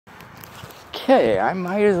Okay, I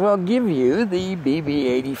might as well give you the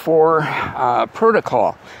BB84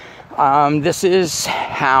 protocol. This is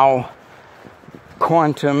how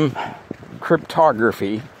quantum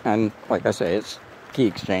cryptography, and like I say, it's key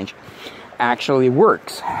exchange, actually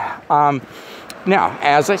works. Now,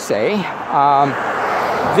 as I say,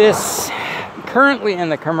 this currently in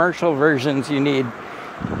the commercial versions you need,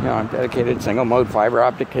 a dedicated single mode fiber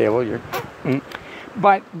optic cable.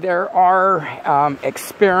 But there are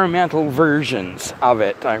experimental versions of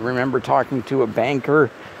it. I remember talking to a banker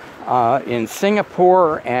in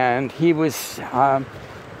Singapore, and he was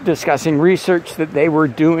discussing research that they were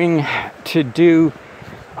doing to do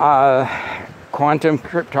quantum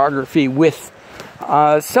cryptography with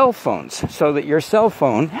cell phones, so that your cell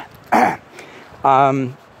phone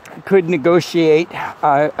could negotiate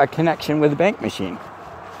a connection with a bank machine,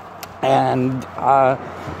 and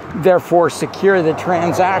therefore secure the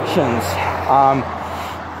transactions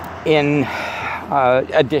in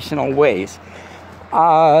additional ways.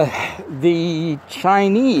 The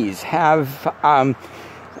Chinese have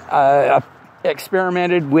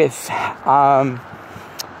experimented with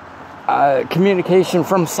communication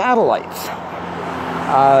from satellites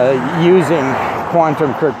using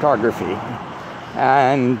quantum cryptography.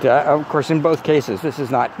 And of course, in both cases, this is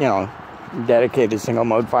not, dedicated single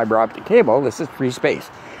mode fiber optic cable. This is free space.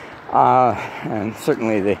 And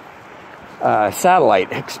certainly the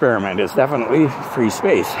satellite experiment is definitely free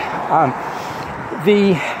space.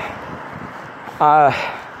 The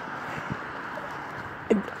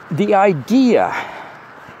idea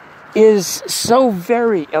is so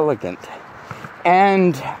very elegant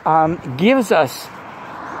and gives us,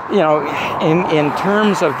 in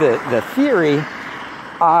terms of the theory,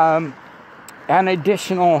 an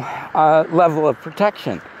additional level of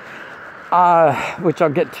protection, which I'll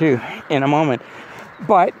get to in a moment.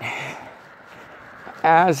 But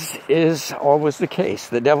as is always the case,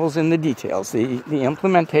 the devil's in the details. The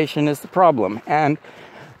implementation is the problem. And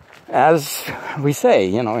as we say,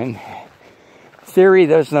 in theory,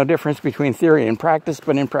 there's no difference between theory and practice,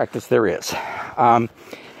 but in practice there is.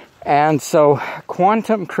 And so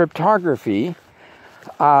quantum cryptography,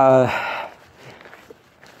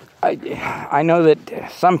 I know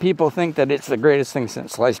that some people think that it's the greatest thing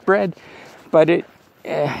since sliced bread, but it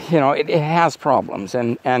has problems,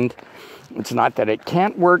 and it's not that it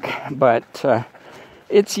can't work, but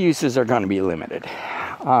its uses are going to be limited.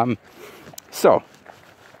 So,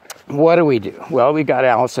 what do we do? Well, we got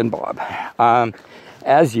Alice and Bob,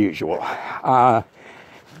 as usual,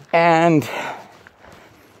 and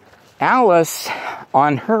Alice,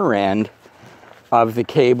 on her end of the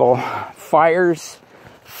cable, fires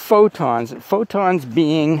photons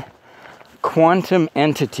being quantum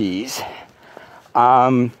entities.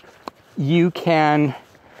 You can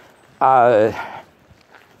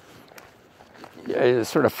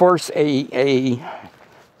sort of force a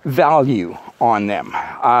value on them.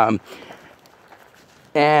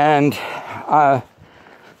 And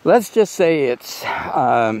let's just say it's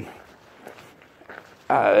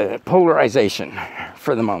polarization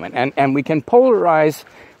for the moment. And we can polarize.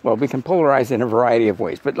 Well, we can polarize in a variety of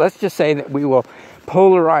ways, but let's just say that we will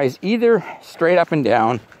polarize either straight up and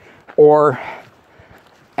down or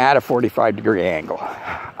at a 45-degree angle.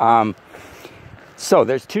 So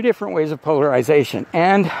there's two different ways of polarization.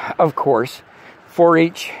 And, of course, for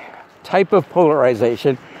each type of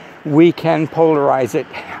polarization, we can polarize it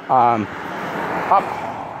up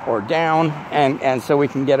or down, and so we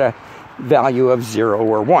can get a value of 0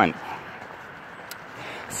 or 1.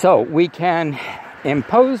 So we can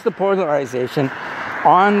impose the polarization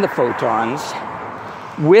on the photons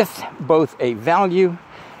with both a value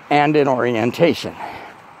and an orientation.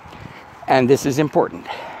 And this is important.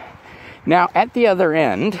 Now, at the other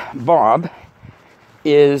end, Bob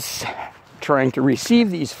is trying to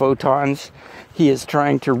receive these photons. He is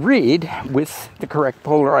trying to read, with the correct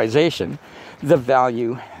polarization, the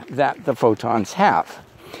value that the photons have.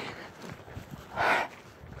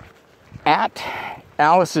 At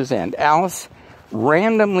Alice's end, Alice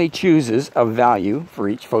randomly chooses a value for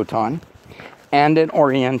each photon and an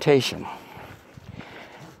orientation.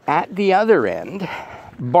 At the other end,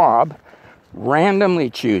 Bob randomly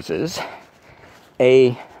chooses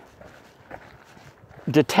a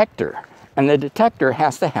detector, and the detector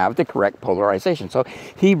has to have the correct polarization. So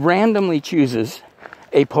he randomly chooses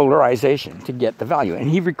a polarization to get the value, and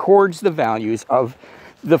he records the values of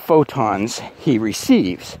the photons he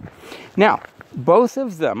receives. Now, both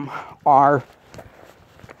of them are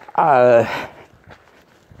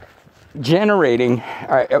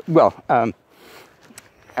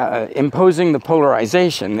imposing the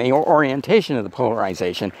polarization, the orientation of the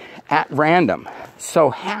polarization at random. So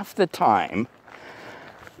half the time,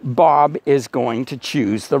 Bob is going to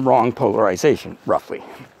choose the wrong polarization, roughly.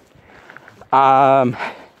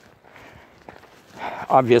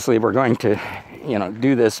 Obviously, we're going to,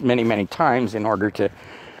 do this many, many times in order to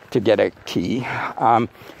get a key.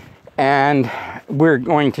 And we're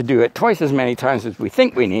going to do it twice as many times as we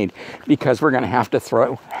think we need, because we're going to have to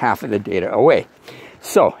throw half of the data away.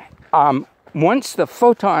 So, once the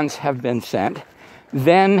photons have been sent,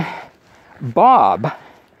 then Bob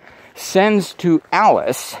sends to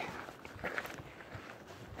Alice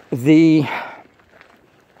the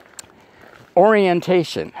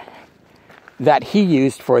orientation that he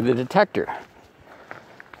used for the detector.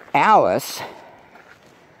 Alice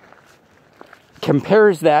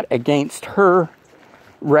compares that against her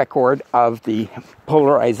record of the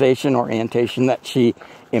polarization orientation that she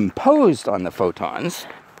imposed on the photons,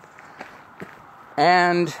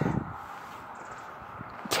 and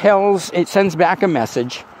it sends back a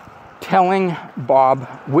message telling Bob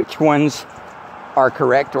which ones are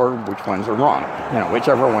correct or which ones are wrong.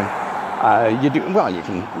 Whichever one you do. Well,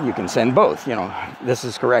 you can send both. This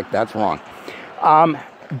is correct, that's wrong.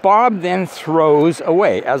 Bob then throws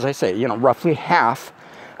away, as I say, roughly half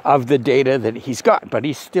of the data that he's got, but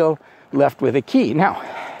he's still left with a key. Now,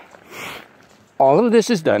 all of this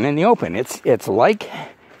is done in the open. It's like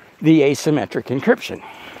the asymmetric encryption.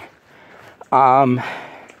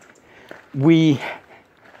 We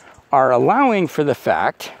are allowing for the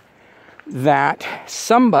fact that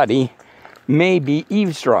somebody may be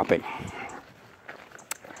eavesdropping.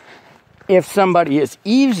 If somebody is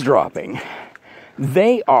eavesdropping,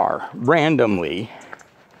 they are randomly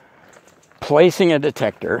placing a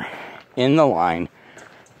detector in the line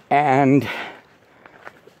and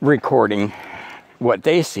recording what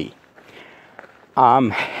they see.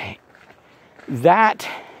 That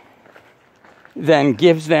then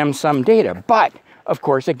gives them some data, but of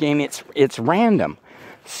course, again, it's random.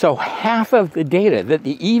 So half of the data that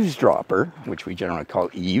the eavesdropper, which we generally call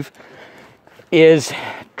Eve, is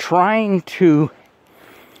trying to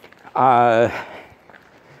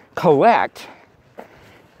collect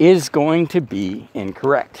is going to be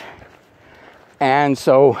incorrect. And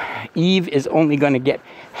so Eve is only going to get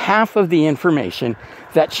half of the information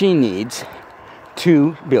that she needs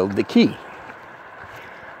to build the key.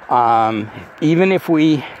 Even if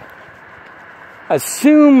we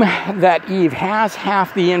assume that Eve has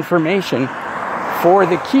half the information for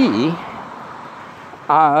the key,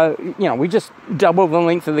 we just double the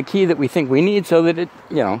length of the key that we think we need so that it,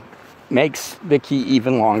 makes the key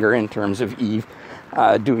even longer in terms of Eve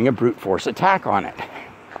doing a brute force attack on it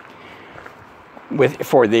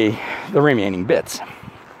for the remaining bits.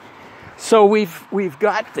 So we've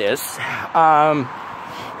got this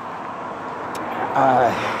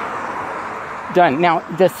done. Now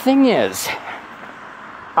the thing is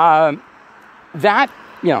that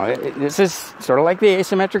this is sort of like the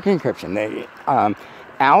asymmetric encryption.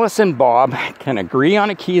 Alice and Bob can agree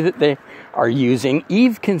on a key that they are using.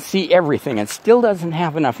 Eve can see everything and still doesn't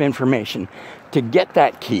have enough information to get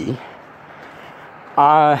that key.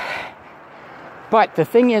 But the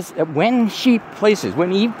thing is that when Eve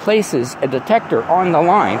places a detector on the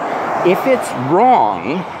line, if it's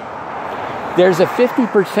wrong, there's a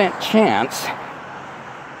 50% chance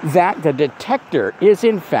that the detector is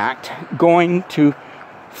in fact going to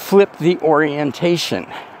flip the orientation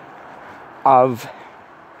of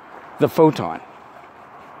the photon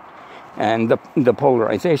and the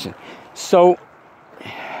polarization. So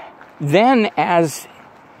then as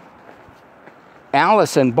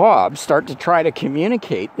Alice and Bob start to try to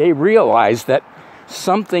communicate, they realize that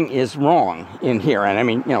something is wrong in here. And I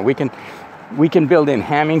mean, we can build in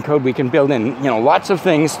Hamming code, we can build in, lots of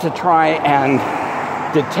things to try and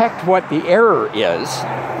detect what the error is.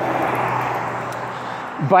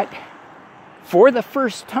 But for the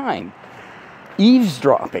first time,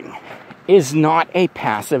 eavesdropping is not a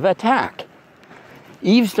passive attack.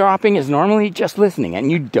 Eavesdropping is normally just listening,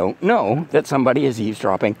 and you don't know that somebody is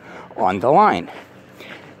eavesdropping on the line.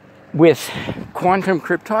 With quantum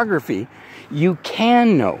cryptography, you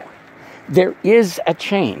can know. There is a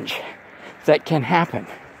change that can happen.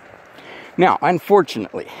 Now,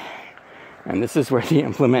 unfortunately, and this is where the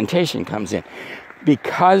implementation comes in,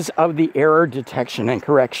 because of the error detection and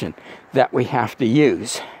correction that we have to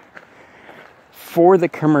use for the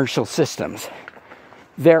commercial systems,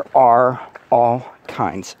 there are all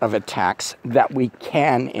kinds of attacks that we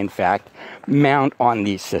can, in fact, mount on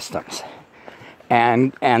these systems.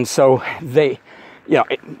 And so they,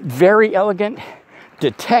 very elegant,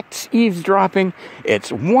 detects eavesdropping.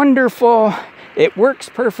 It's wonderful. It works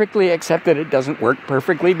perfectly, except that it doesn't work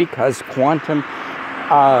perfectly because quantum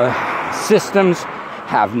systems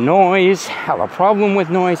have noise, have a problem with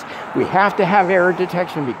noise. We have to have error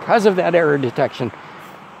detection. Because of that error detection,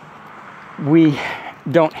 we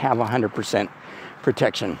don't have 100%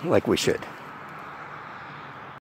 protection like we should.